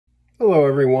Hello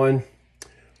everyone.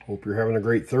 Hope you're having a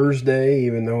great Thursday,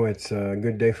 even though it's a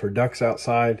good day for ducks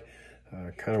outside.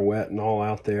 Kind of wet and all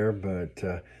out there,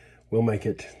 but we'll make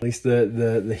it. At least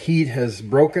the heat has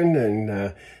broken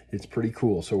and it's pretty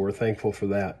cool, so we're thankful for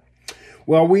that.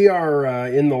 Well, we are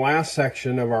in the last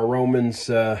section of our Romans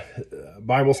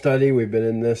Bible study. We've been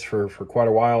in this for quite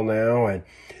a while now, and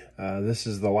this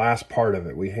is the last part of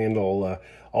it. We handle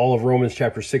all of Romans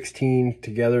chapter 16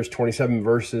 together. It's 27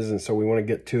 verses, and so we want to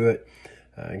get to it.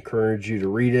 I encourage you to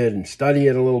read it and study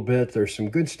it a little bit. There's some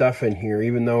good stuff in here,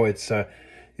 even though it's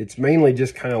mainly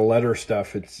just kind of letter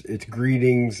stuff. It's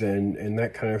greetings and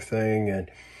that kind of thing,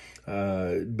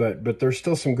 and but there's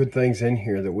still some good things in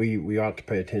here that we ought to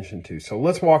pay attention to. So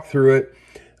let's walk through it.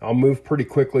 I'll move pretty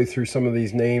quickly through some of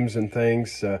these names and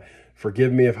things.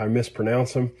 Forgive me if I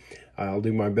mispronounce them. I'll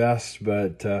do my best,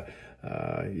 but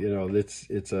you know,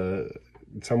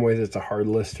 in some ways it's a hard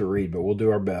list to read, but we'll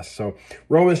do our best. So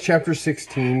Romans chapter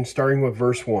 16, starting with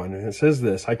verse 1, and it says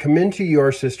this: I commend to you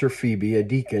our sister Phoebe, a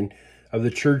deacon of the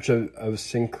church of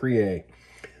Cenchreae.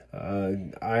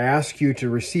 I ask you to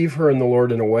receive her in the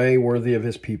Lord in a way worthy of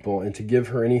his people, and to give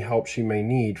her any help she may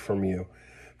need from you,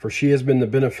 for she has been the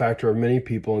benefactor of many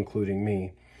people, including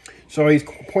me. So he's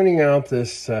pointing out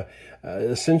this,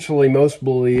 essentially most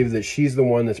believe that she's the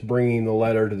one that's bringing the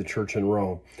letter to the church in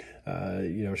Rome.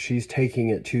 You know, she's taking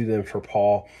it to them for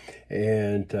Paul,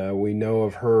 and we know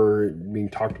of her being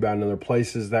talked about in other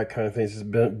places, that kind of thing. She's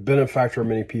been a benefactor of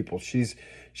many people. She's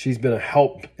been a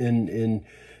help in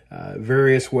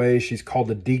various ways. She's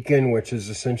called a deacon, which is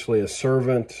essentially a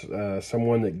servant,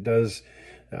 someone that does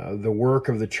the work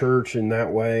of the church in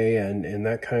that way, and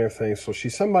that kind of thing. So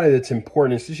she's somebody that's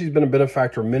important. So she's been a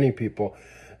benefactor of many people,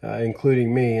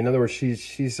 including me. In other words,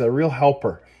 she's a real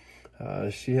helper.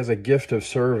 She has a gift of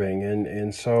serving,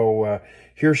 and so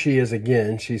here she is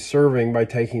again. She's serving by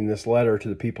taking this letter to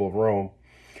the people of Rome.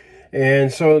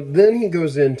 And so then he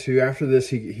goes into, after this,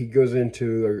 he goes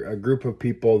into a group of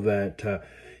people that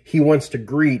he wants to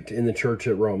greet in the church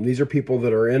at Rome. These are people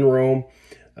that are in Rome.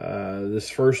 This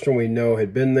first one we know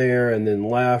had been there and then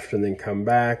left and then come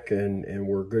back and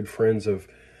were good friends of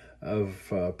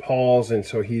Paul's. And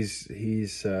so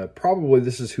he's probably,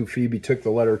 this is who Phoebe took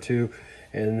the letter to.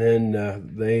 And then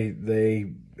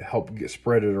they help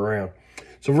spread it around.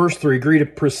 So verse 3,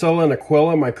 greet Priscilla and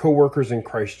Aquila, my co-workers in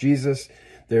Christ Jesus.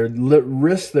 They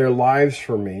risked their lives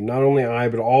for me. Not only I,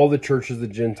 but all the churches of the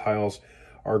Gentiles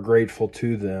are grateful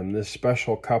to them. This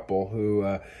special couple who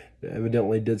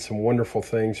evidently did some wonderful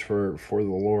things for the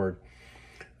Lord.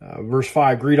 Verse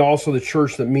 5, greet also the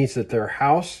church that meets at their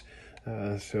house.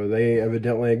 So they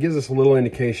evidently, it gives us a little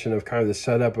indication of kind of the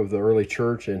setup of the early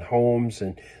church and homes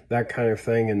and that kind of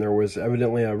thing. And there was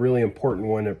evidently a really important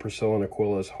one at Priscilla and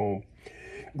Aquila's home.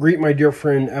 Greet my dear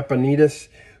friend Epaenetus,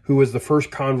 who was the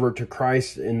first convert to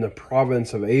Christ in the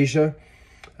province of Asia.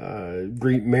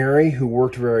 Greet Mary, who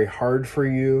worked very hard for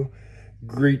you.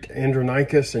 Greet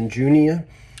Andronicus and Junia,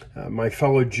 my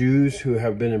fellow Jews who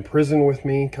have been in prison with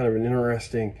me. Kind of an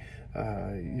interesting,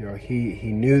 you know,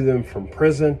 he knew them from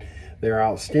prison. They're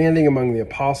outstanding among the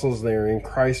apostles. They are in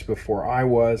Christ before I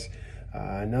was.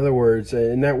 In other words,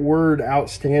 and that word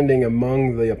outstanding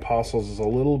among the apostles is a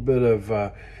little bit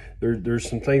of, there's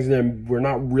some things in them. We're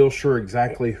not real sure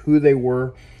exactly who they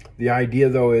were. The idea,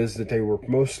 though, is that they were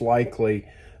most likely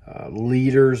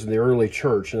leaders in the early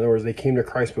church. In other words, they came to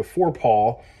Christ before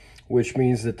Paul, which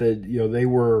means that they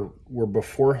were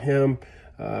before him.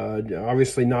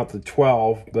 Obviously not the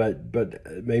 12,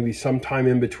 but maybe sometime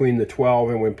in between the 12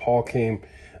 and when Paul came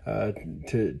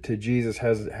to Jesus,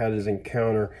 had his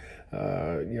encounter,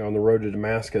 on the road to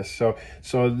Damascus.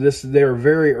 So they're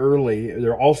very early.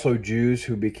 They're also Jews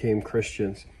who became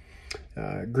Christians.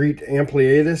 Greet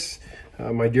Ampliatus,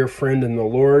 my dear friend in the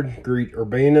Lord. Greet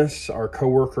Urbanus, our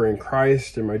co-worker in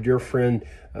Christ, and my dear friend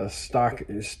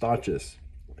Stachys.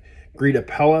 Greet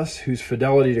Apelles, whose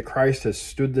fidelity to Christ has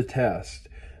stood the test.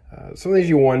 Some things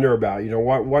you wonder about,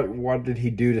 what did he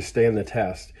do to stand the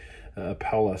test?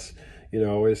 Apelles,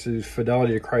 his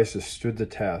fidelity to Christ has stood the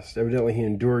test. Evidently he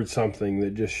endured something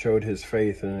that just showed his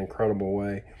faith in an incredible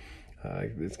way.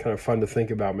 It's kind of fun to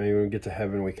think about. Maybe when we get to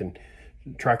heaven we can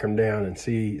track him down and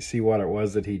see what it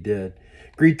was that he did.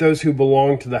 Greet those who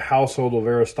belong to the household of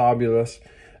Aristobulus.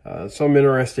 Some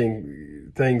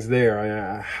interesting things there.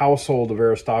 A household of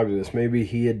Aristobulus. Maybe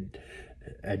he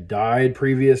had died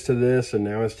previous to this, and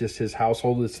now it's just his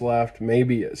household that's left.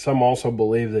 Maybe some also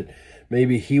believe that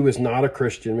maybe he was not a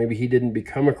Christian. Maybe he didn't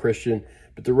become a Christian,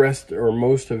 but the rest or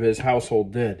most of his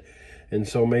household did. And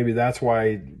so maybe that's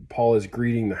why Paul is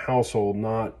greeting the household,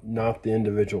 not the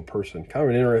individual person.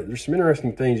 Kind of there's some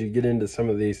interesting things. You get into some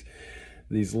of these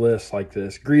these lists like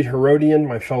this. Greet Herodian,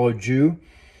 my fellow Jew.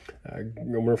 I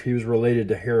wonder if he was related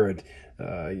to Herod.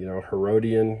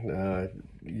 Herodian,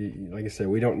 like I said,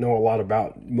 we don't know a lot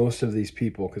about most of these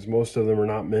people because most of them are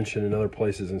not mentioned in other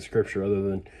places in Scripture other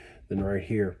than right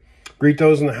here. Greet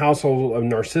those in the household of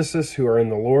Narcissus who are in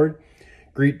the Lord.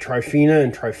 Greet Tryphena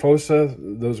and Tryphosa,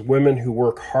 those women who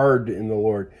work hard in the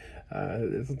Lord.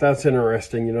 That's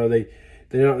interesting. They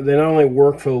not only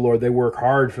work for the Lord, they work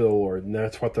hard for the Lord, and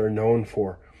that's what they're known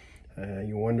for.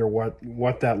 You wonder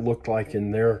what that looked like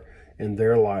in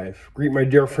their life. Greet my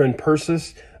dear friend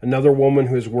Persis, another woman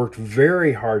who has worked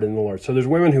very hard in the Lord. So there's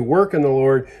women who work in the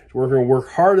Lord, work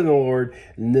hard in the Lord,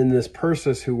 and then this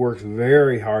Persis who works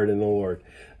very hard in the Lord.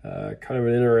 Kind of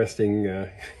an interesting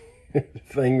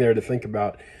thing there to think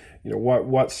about.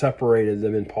 What separated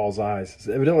them in Paul's eyes. It's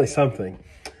evidently something.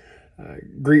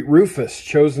 Greet Rufus,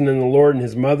 chosen in the Lord, and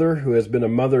his mother, who has been a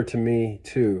mother to me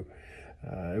too.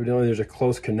 Evidently there's a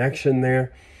close connection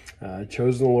there.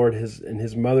 Chosen the Lord, and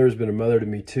his mother has been a mother to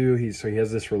me too. So he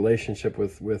has this relationship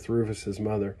with Rufus's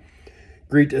mother.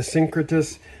 Greet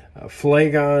Asyncritus,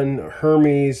 Phlegon,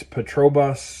 Hermes,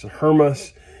 Patrobas,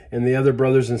 Hermas, and the other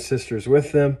brothers and sisters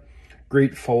with them.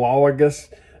 Greet Philologus,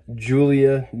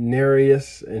 Julia,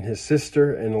 Nereus, and his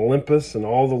sister, and Olympus, and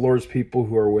all the Lord's people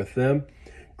who are with them.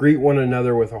 Greet one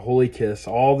another with a holy kiss.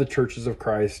 All the churches of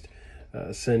Christ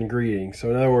send greetings. So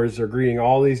in other words, they're greeting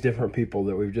all these different people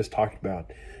that we've just talked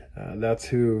about. That's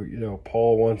who,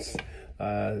 Paul wants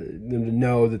them to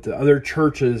know, that the other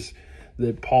churches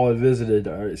that Paul had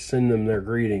visited send them their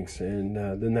greetings. And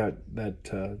then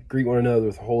that greet one another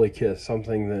with a holy kiss,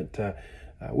 something that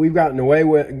we've gotten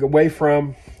away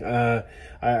from.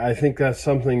 I think that's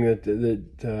something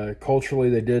that culturally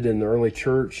they did in the early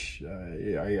church.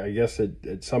 I guess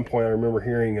at some point I remember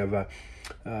hearing of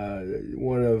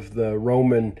one of the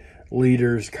Roman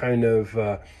leaders kind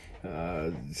of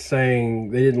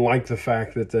saying they didn't like the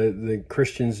fact that the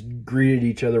Christians greeted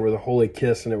each other with a holy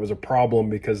kiss, and it was a problem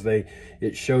because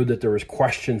it showed that there was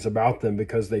questions about them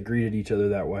because they greeted each other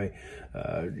that way.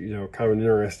 Kind of an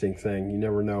interesting thing. You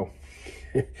never know.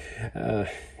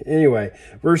 Anyway,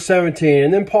 verse 17,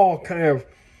 and then Paul kind of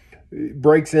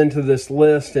breaks into this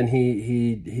list, and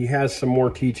he has some more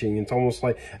teaching. It's almost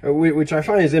like, which I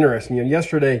find is interesting.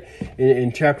 Yesterday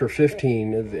in chapter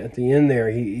 15, at the end there,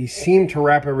 he seemed to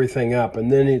wrap everything up,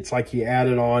 and then it's like he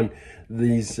added on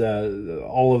these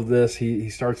all of this. He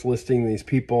starts listing these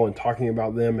people and talking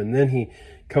about them, and then he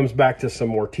comes back to some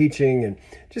more teaching, and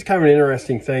just kind of an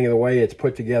interesting thing in the way it's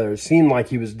put together. It seemed like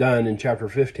he was done in chapter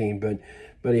 15,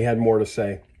 but he had more to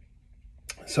say.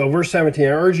 So verse 17, I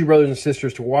urge you, brothers and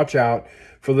sisters, to watch out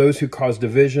for those who cause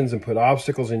divisions and put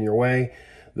obstacles in your way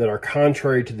that are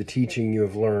contrary to the teaching you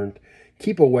have learned.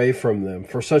 Keep away from them,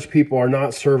 for such people are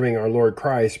not serving our Lord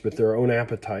Christ, but their own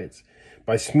appetites.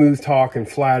 By smooth talk and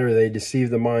flattery, they deceive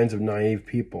the minds of naive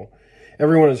people.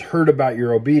 Everyone has heard about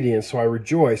your obedience, so I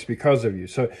rejoice because of you.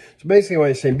 So basically what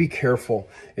he's saying, be careful.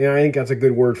 And I think that's a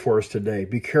good word for us today.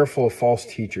 Be careful of false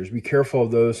teachers. Be careful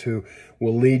of those who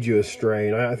will lead you astray.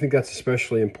 And I think that's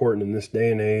especially important in this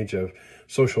day and age of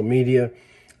social media,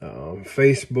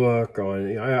 Facebook.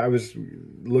 I was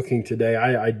looking today.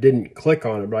 I didn't click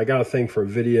on it, but I got a thing for a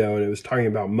video, and it was talking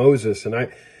about Moses, and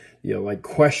like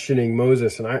questioning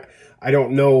Moses. And I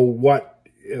don't know what.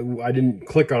 I didn't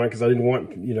click on it because I didn't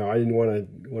want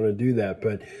to do that.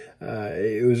 But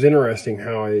it was interesting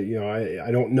how I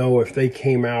don't know if they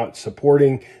came out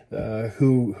supporting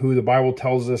who the Bible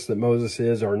tells us that Moses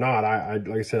is or not.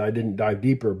 Like I said, I didn't dive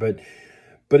deeper, but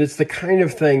it's the kind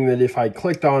of thing that if I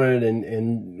clicked on it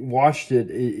and watched it,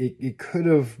 it could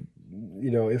have,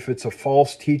 if it's a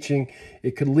false teaching,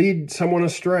 it could lead someone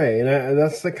astray. And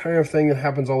that's the kind of thing that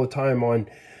happens all the time on.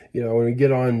 When we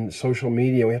get on social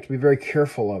media, we have to be very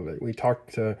careful of it. We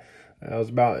talked, it was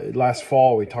about last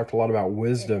fall, we talked a lot about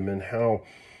wisdom and how,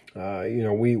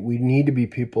 we need to be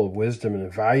people of wisdom and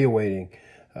evaluating,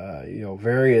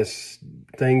 various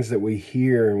things that we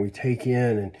hear and we take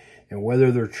in and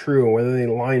whether they're true and whether they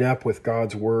line up with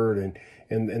God's word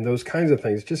and those kinds of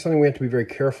things. It's just something we have to be very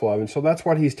careful of. And so that's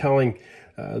what he's telling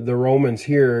the Romans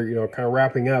here, kind of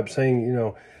wrapping up, saying,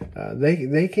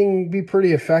 they can be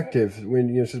pretty effective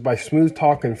when, it says by smooth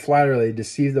talk and flattery, they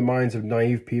deceive the minds of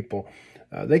naive people.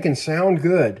 They can sound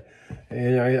good.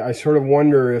 And I sort of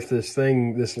wonder if this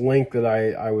link that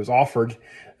I was offered,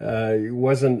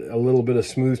 wasn't a little bit of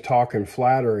smooth talk and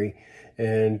flattery.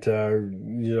 And,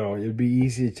 it'd be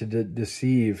easy to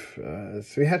deceive.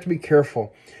 So you have to be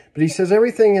careful. But he says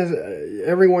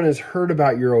everyone has heard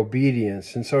about your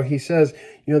obedience. And so he says,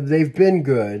 they've been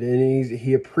good. And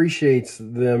he appreciates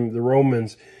them, the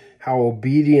Romans, how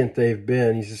obedient they've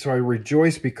been. He says, so I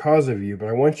rejoice because of you, but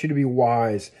I want you to be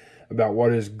wise about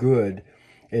what is good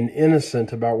and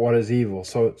innocent about what is evil.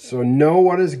 So know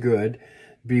what is good,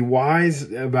 be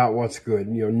wise about what's good.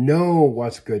 Know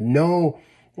what's good.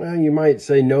 Well, you might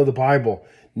say, know the Bible,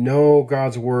 know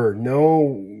God's word,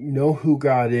 know who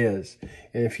God is.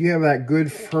 And if you have that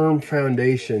good, firm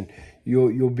foundation,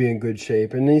 you'll be in good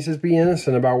shape. And he says, be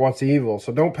innocent about what's evil.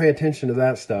 So don't pay attention to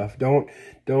that stuff. Don't,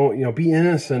 be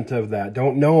innocent of that.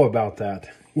 Don't know about that.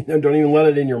 Don't even let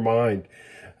it in your mind.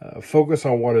 Focus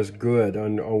on what is good,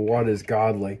 on what is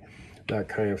godly, that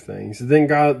kind of thing. He says, then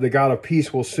the God of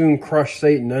peace will soon crush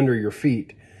Satan under your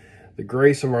feet. The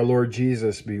grace of our Lord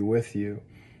Jesus be with you.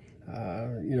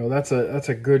 That's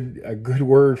a good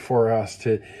word for us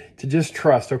to just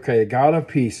trust. Okay, the God of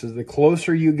peace is the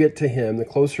closer you get to him, the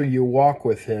closer you walk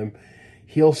with him,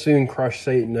 he'll soon crush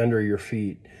Satan under your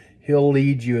feet. He'll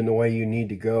lead you in the way you need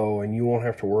to go, and you won't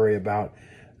have to worry about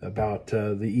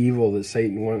the evil that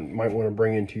Satan might want to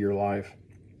bring into your life.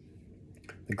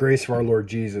 The grace of our Lord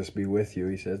Jesus be with you,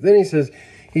 he says. Then he says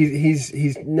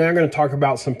he's now going to talk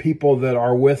about some people that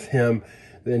are with him.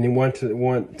 Then he want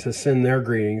to send their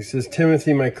greetings. He says,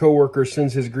 Timothy, my co-worker,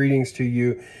 sends his greetings to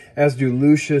you, as do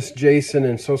Lucius, Jason,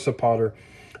 and Sosipater,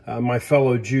 my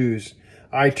fellow Jews.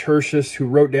 I, Tertius, who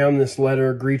wrote down this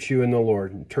letter, greet you in the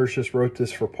Lord. And Tertius wrote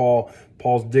this for Paul.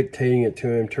 Paul's dictating it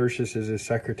to him. Tertius is his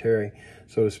secretary,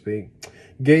 so to speak.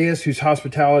 Gaius, whose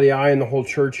hospitality I and the whole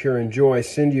church here enjoy,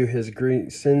 sends you his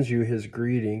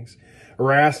greetings.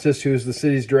 Erastus, who is the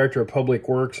city's director of public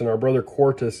works, and our brother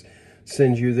Quartus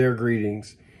sends you their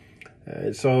greetings.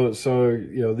 So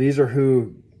these are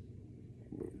who's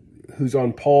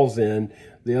on Paul's end.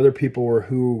 The other people were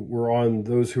who were on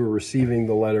those who were receiving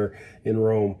the letter in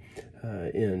Rome.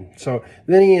 So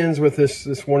then he ends with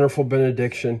this wonderful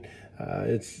benediction.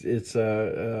 It's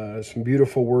some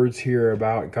beautiful words here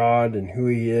about God and who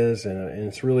he is, and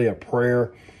it's really a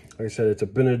prayer. Like I said, it's a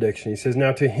benediction. He says,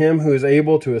 now to him who is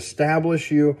able to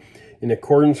establish you in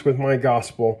accordance with my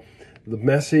gospel, the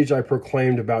message I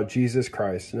proclaimed about Jesus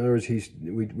Christ. In other words,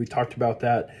 we talked about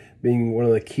that being one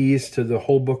of the keys to the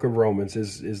whole book of Romans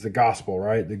is the gospel,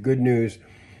 right? The good news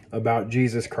about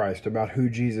Jesus Christ, about who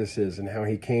Jesus is and how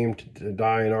he came to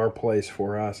die in our place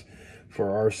for us,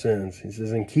 for our sins. He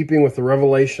says, in keeping with the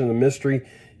revelation of the mystery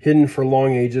hidden for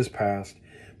long ages past,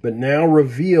 but now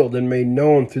revealed and made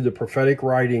known through the prophetic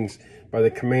writings by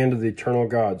the command of the eternal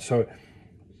God. So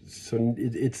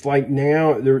it's like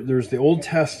now there's the Old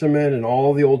Testament and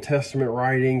all the Old Testament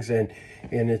writings, and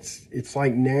it's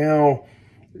like now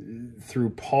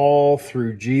through Paul,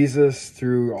 through Jesus,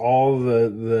 through all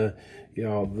the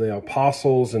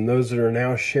apostles and those that are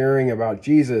now sharing about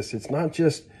Jesus. It's not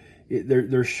just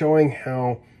they're showing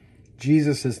how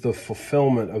Jesus is the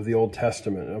fulfillment of the Old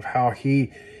Testament, of how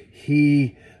he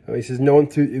says it was known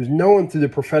through the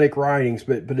prophetic writings,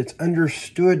 but it's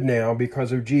understood now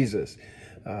because of Jesus.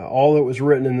 All that was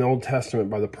written in the Old Testament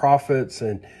by the prophets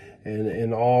and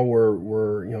all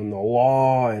were the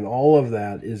law and all of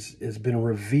that has been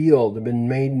revealed and been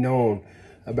made known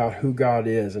about who God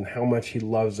is and how much he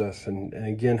loves us and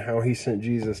again how he sent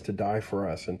Jesus to die for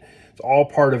us, and it's all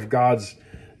part of God's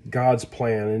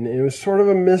plan. And it was sort of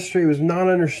a mystery. It was not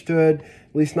understood,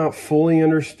 at least not fully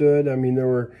understood. I mean, there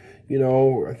were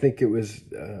I think it was,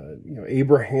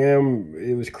 Abraham,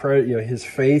 it was his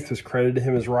faith was credited to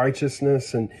him as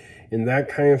righteousness and that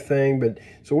kind of thing. But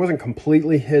so it wasn't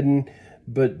completely hidden,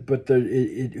 but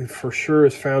it for sure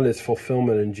has found its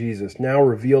fulfillment in Jesus, now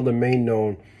revealed and made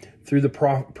known through the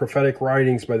prophetic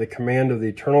writings by the command of the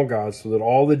eternal God, so that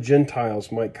all the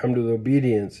Gentiles might come to the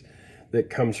obedience that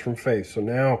comes from faith. So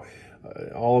now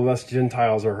all of us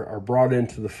Gentiles are brought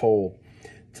into the fold.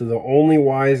 To the only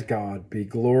wise God be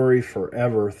glory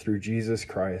forever through Jesus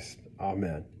Christ.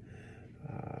 Amen.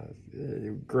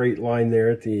 Great line there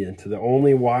at the end. To the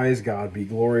only wise God be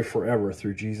glory forever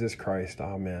through Jesus Christ.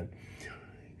 Amen.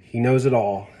 He knows it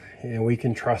all, and we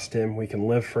can trust him. We can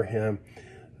live for him.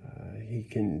 He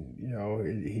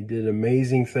did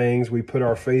amazing things. We put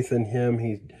our faith in him.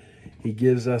 He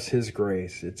gives us his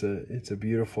grace. It's a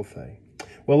beautiful thing.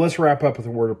 Well, let's wrap up with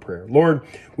a word of prayer. Lord,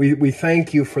 we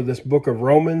thank you for this book of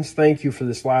Romans. Thank you for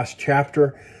this last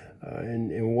chapter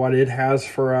and what it has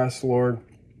for us, Lord.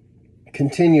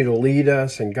 Continue to lead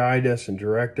us and guide us and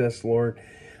direct us, Lord.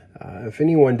 If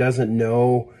anyone doesn't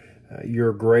know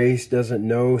your grace, doesn't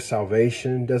know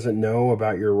salvation, doesn't know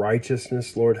about your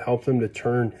righteousness, Lord, help them to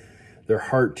turn their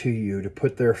heart to you, to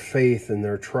put their faith and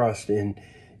their trust in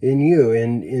you,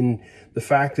 in the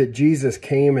fact that Jesus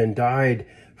came and died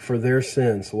for their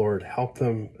sins. Lord, help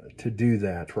them to do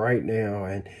that right now.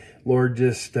 And Lord,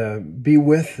 just be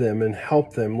with them and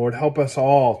help them. Lord, help us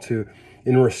all to,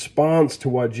 in response to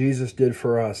what Jesus did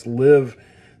for us, live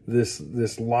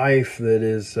this life that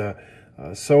is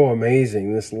so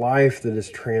amazing, this life that is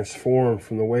transformed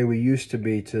from the way we used to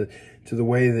be to the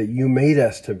way that you made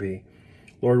us to be.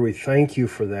 Lord, we thank you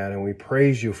for that and we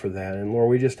praise you for that. And Lord,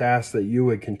 we just ask that you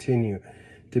would continue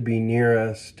to be near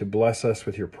us, to bless us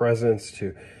with your presence,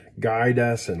 to guide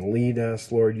us and lead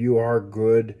us. Lord, you are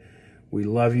good. We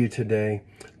love you today.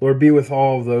 Lord, be with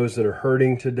all of those that are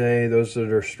hurting today, those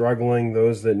that are struggling,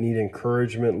 those that need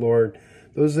encouragement, Lord,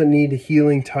 those that need a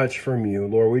healing touch from you.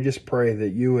 Lord, we just pray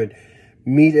that you would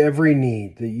meet every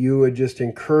need, that you would just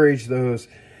encourage those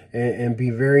and be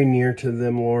very near to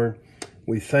them, Lord.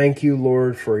 We thank you,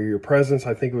 Lord, for your presence.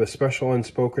 I think of a special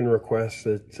unspoken request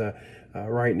that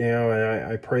right now,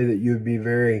 and I pray that you would be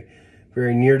very,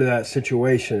 very near to that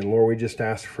situation. And Lord, we just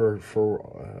ask for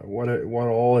what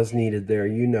all is needed there,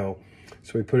 you know.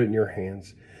 So we put it in your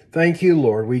hands. Thank you,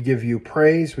 Lord. We give you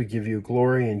praise. We give you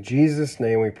glory. In Jesus'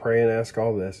 name we pray and ask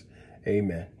all this.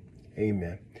 Amen.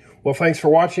 Amen. Well, thanks for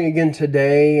watching again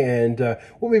today, and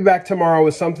we'll be back tomorrow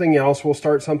with something else. We'll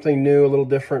start something new, a little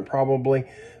different probably.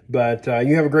 But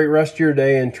you have a great rest of your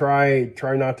day, and try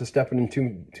not to step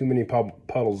into too many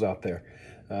puddles out there.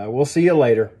 We'll see you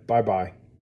later. Bye-bye.